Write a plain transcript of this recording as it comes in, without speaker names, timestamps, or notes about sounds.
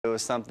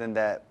was something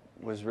that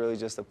was really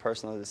just a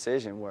personal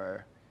decision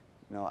where,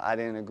 I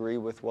didn't agree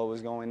with what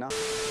was going on.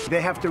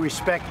 They have to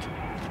respect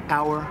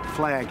our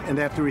flag, and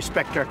they have to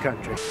respect our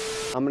country.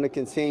 I'm going to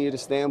continue to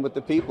stand with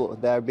the people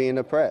that are being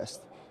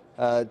oppressed.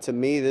 To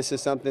me, this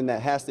is something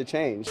that has to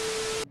change.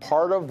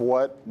 Part of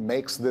what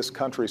makes this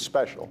country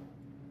special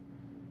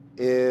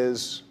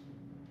is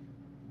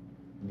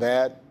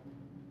that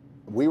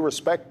we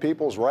respect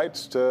people's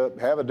rights to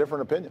have a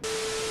different opinion.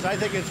 I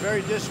think it's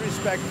very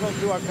disrespectful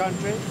to our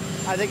country.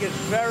 I think it's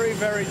very,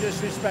 very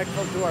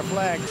disrespectful to our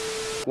flag.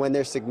 When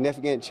there's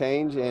significant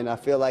change, and I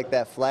feel like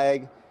that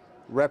flag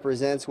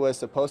represents what it's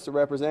supposed to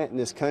represent, and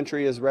this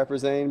country is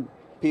representing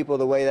people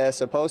the way that it's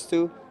supposed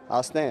to,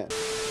 I'll stand.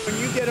 When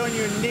you get on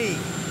your knee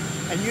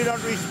and you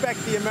don't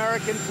respect the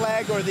American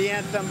flag or the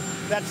anthem,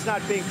 that's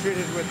not being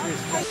treated with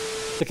respect.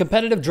 The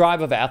competitive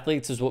drive of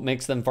athletes is what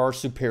makes them far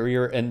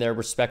superior in their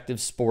respective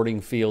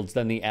sporting fields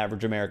than the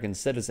average American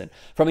citizen.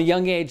 From a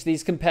young age,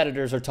 these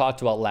competitors are taught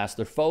to outlast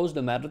their foes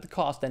no matter the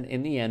cost and,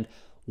 in the end,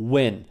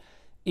 win.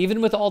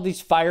 Even with all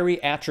these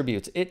fiery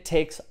attributes, it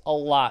takes a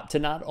lot to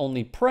not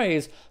only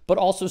praise, but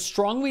also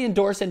strongly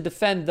endorse and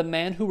defend the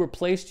man who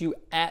replaced you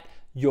at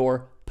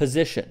your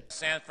position.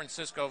 San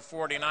Francisco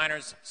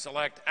 49ers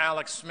select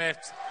Alex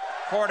Smith,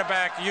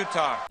 quarterback,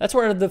 Utah. That's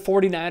where the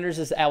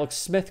 49ers' Alex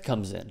Smith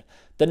comes in.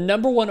 The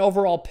 #1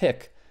 overall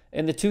pick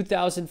in the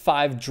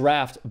 2005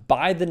 draft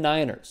by the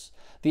Niners.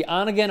 The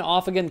on-again,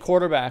 off-again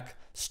quarterback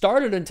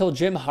started until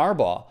Jim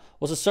Harbaugh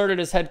was asserted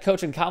as head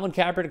coach, and Colin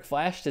Kaepernick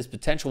flashed his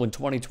potential in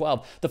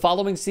 2012. The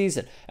following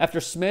season, after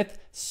Smith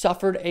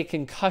suffered a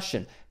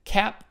concussion,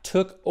 Cap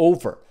took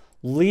over,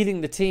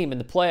 leading the team in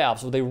the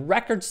playoffs with a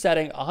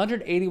record-setting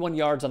 181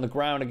 yards on the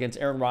ground against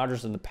Aaron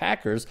Rodgers and the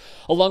Packers,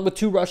 along with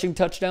 2 rushing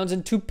touchdowns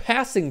and 2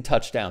 passing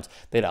touchdowns.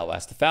 They'd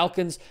outlast the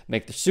Falcons,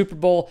 make the Super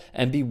Bowl,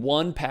 and be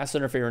 1 pass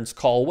interference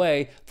call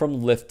away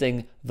from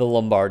lifting the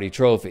Lombardi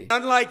Trophy.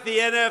 Unlike the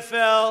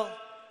NFL,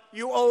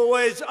 you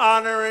always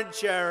honor and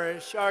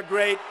cherish our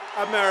great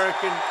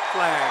American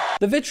flag.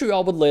 The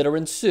vitriol would later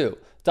ensue.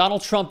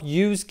 Donald Trump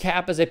used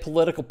Cap as a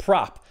political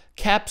prop.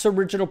 Cap's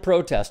original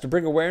protest to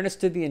bring awareness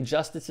to the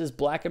injustices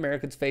Black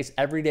Americans face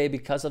every day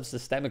because of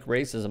systemic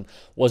racism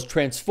was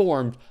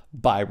transformed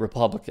by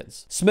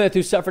Republicans. Smith,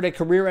 who suffered a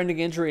career-ending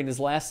injury in his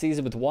last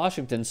season with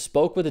Washington,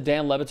 spoke with the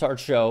Dan Le Batard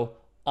Show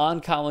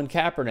on Colin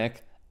Kaepernick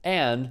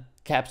and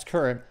Cap's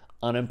current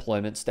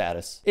unemployment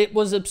status. It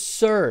was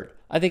absurd.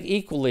 I think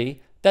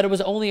equally that it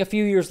was only a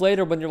few years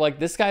later when you're like,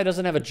 this guy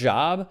doesn't have a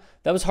job.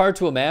 That was hard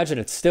to imagine.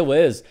 It still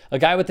is. A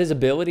guy with his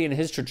ability and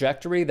his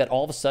trajectory that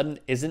all of a sudden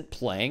isn't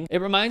playing.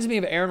 It reminds me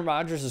of Aaron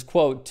Rodgers'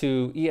 quote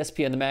to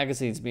ESPN, the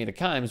magazine's Meet at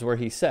Kimes, where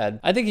he said,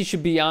 I think he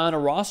should be on a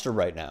roster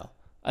right now.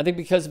 I think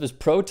because of his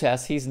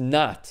protests, he's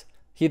not.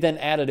 He then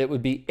added it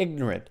would be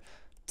ignorant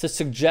to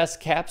suggest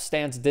Cap's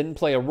stance didn't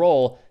play a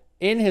role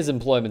in his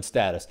employment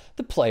status.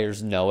 The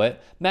players know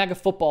it. MAGA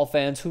football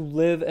fans who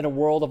live in a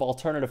world of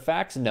alternative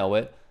facts know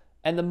it.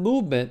 And the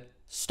movement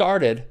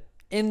started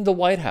in the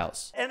White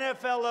House.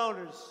 NFL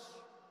owners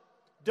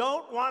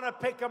don't want to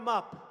pick him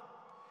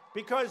up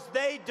because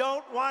they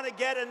don't want to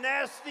get a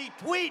nasty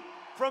tweet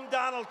from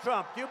Donald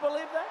Trump. Do you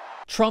believe that?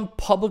 Trump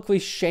publicly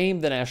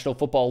shamed the National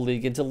Football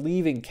League into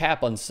leaving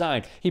Cap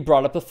unsigned. He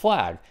brought up the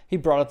flag. He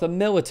brought up the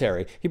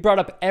military. He brought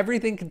up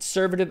everything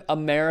conservative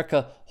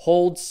America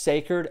holds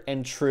sacred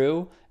and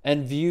true,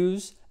 and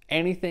views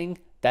anything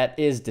that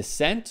is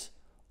dissent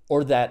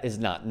or that is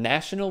not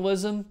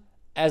nationalism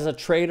as a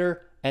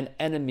traitor and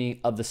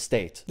enemy of the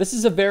state. This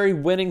is a very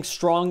winning,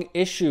 strong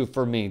issue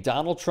for me,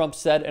 Donald Trump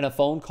said in a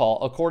phone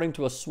call, according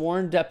to a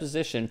sworn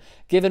deposition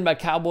given by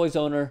Cowboys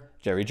owner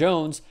Jerry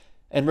Jones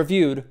and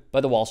reviewed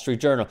by the Wall Street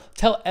Journal.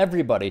 Tell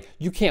everybody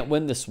you can't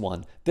win this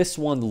one. This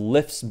one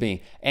lifts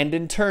me. And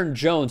in turn,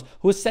 Jones,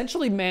 who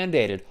essentially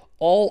mandated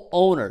all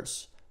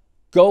owners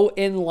go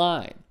in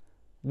line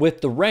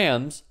with the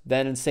Rams,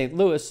 then in St.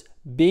 Louis,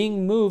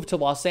 being moved to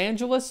Los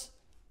Angeles,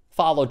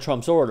 followed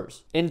Trump's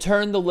orders. In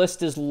turn, the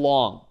list is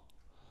long.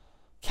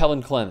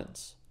 Kellen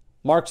Clemens,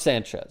 Mark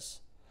Sanchez,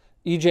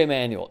 E.J.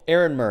 Manuel,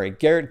 Aaron Murray,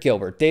 Garrett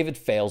Gilbert, David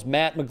Fales,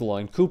 Matt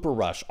McGloin, Cooper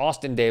Rush,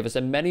 Austin Davis,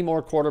 and many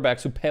more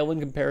quarterbacks who pale in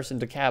comparison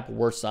to Cap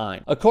were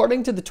signed.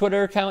 According to the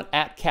Twitter account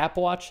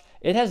 @CapWatch,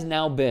 it has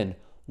now been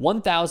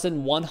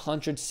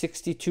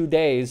 1,162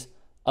 days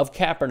of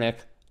Kaepernick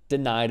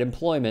denied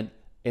employment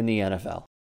in the NFL.